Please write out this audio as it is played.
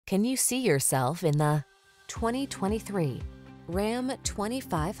Can you see yourself in the 2023 Ram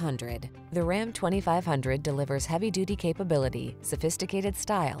 2500? The Ram 2500 delivers heavy-duty capability, sophisticated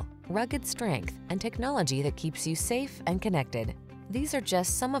style, rugged strength, and technology that keeps you safe and connected. These are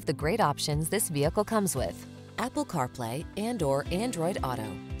just some of the great options this vehicle comes with: Apple CarPlay and/or Android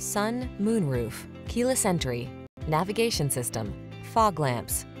Auto, sun, moonroof, keyless entry, navigation system, fog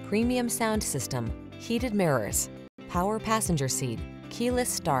lamps, premium sound system, heated mirrors, power passenger seat, keyless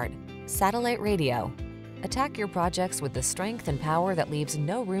start, satellite radio. Attack your projects with the strength and power that leaves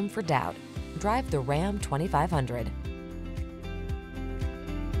no room for doubt. Drive the Ram 2500.